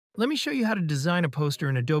Let me show you how to design a poster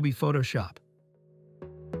in Adobe Photoshop.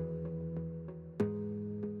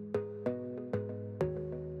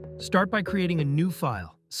 Start by creating a new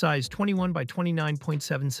file, size 21 by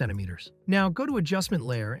 29.7 centimeters. Now go to Adjustment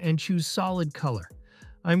Layer and choose Solid Color.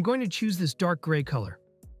 I'm going to choose this dark gray color.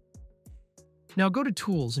 Now go to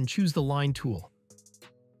Tools and choose the Line tool.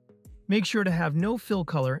 Make sure to have no fill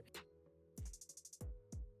color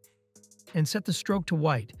and set the stroke to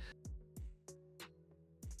white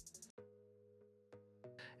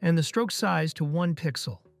and the stroke size to 1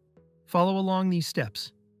 pixel. Follow along these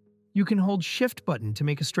steps. You can hold Shift button to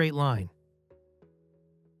make a straight line.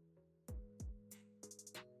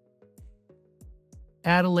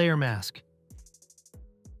 Add a layer mask.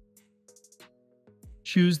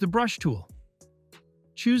 Choose the brush tool.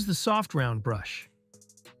 Choose the soft round brush.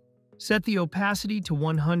 Set the opacity to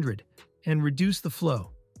 100 and reduce the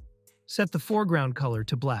flow. Set the foreground color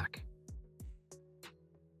to black.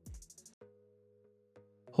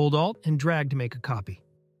 Hold Alt and drag to make a copy.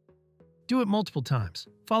 Do it multiple times.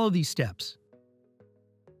 Follow these steps.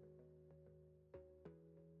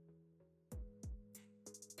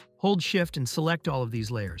 Hold Shift and select all of these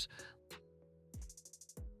layers.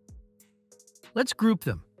 Let's group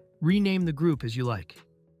them. Rename the group as you like.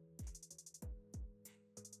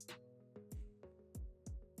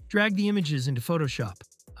 Drag the images into Photoshop.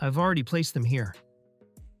 I've already placed them here.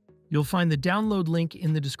 You'll find the download link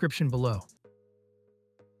in the description below.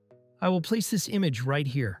 I will place this image right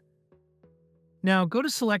here. Now go to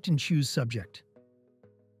Select and choose Subject.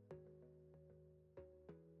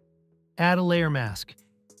 Add a layer mask.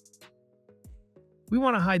 We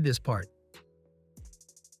want to hide this part.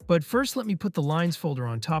 But first let me put the Lines folder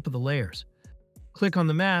on top of the layers. Click on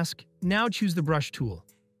the mask, now choose the Brush tool.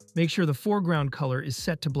 Make sure the foreground color is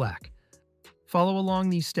set to black. Follow along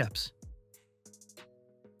these steps.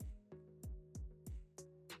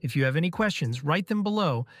 If you have any questions, write them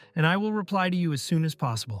below and I will reply to you as soon as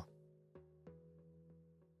possible.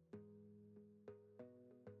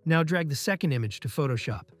 Now drag the second image to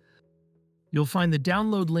Photoshop. You'll find the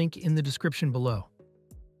download link in the description below.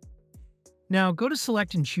 Now go to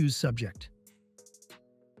Select and choose Subject.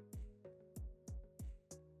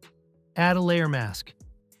 Add a layer mask.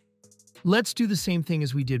 Let's do the same thing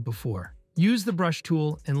as we did before. Use the brush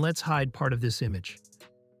tool and let's hide part of this image.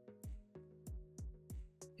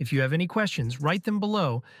 If you have any questions, write them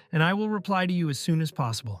below and I will reply to you as soon as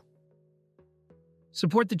possible.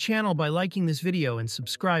 Support the channel by liking this video and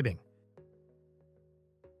subscribing.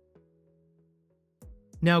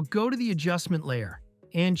 Now go to the adjustment layer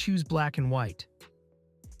and choose black and white.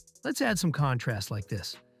 Let's add some contrast like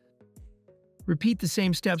this. Repeat the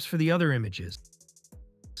same steps for the other images.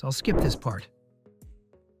 So I'll skip this part.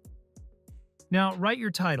 Now write your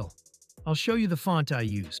title. I'll show you the font I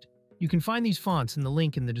used. You can find these fonts in the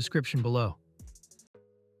link in the description below.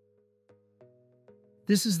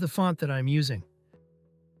 This is the font that I'm using.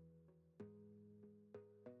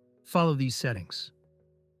 Follow these settings.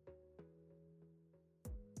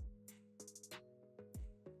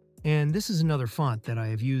 And this is another font that I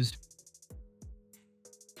have used.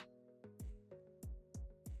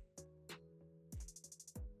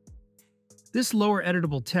 This lower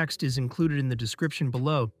editable text is included in the description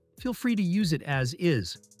below. Feel free to use it as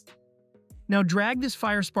is. Now drag this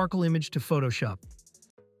fire sparkle image to Photoshop.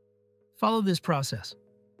 Follow this process.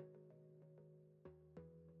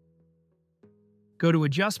 Go to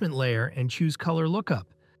Adjustment Layer and choose Color Lookup.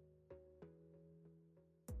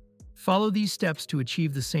 Follow these steps to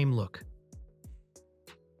achieve the same look.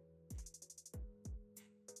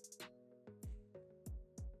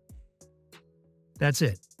 That's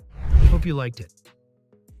it. Hope you liked it.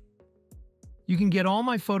 You can get all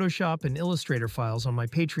my Photoshop and Illustrator files on my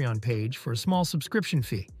Patreon page for a small subscription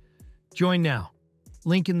fee. Join now.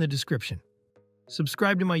 Link in the description.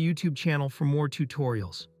 Subscribe to my YouTube channel for more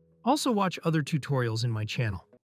tutorials. Also watch other tutorials in my channel.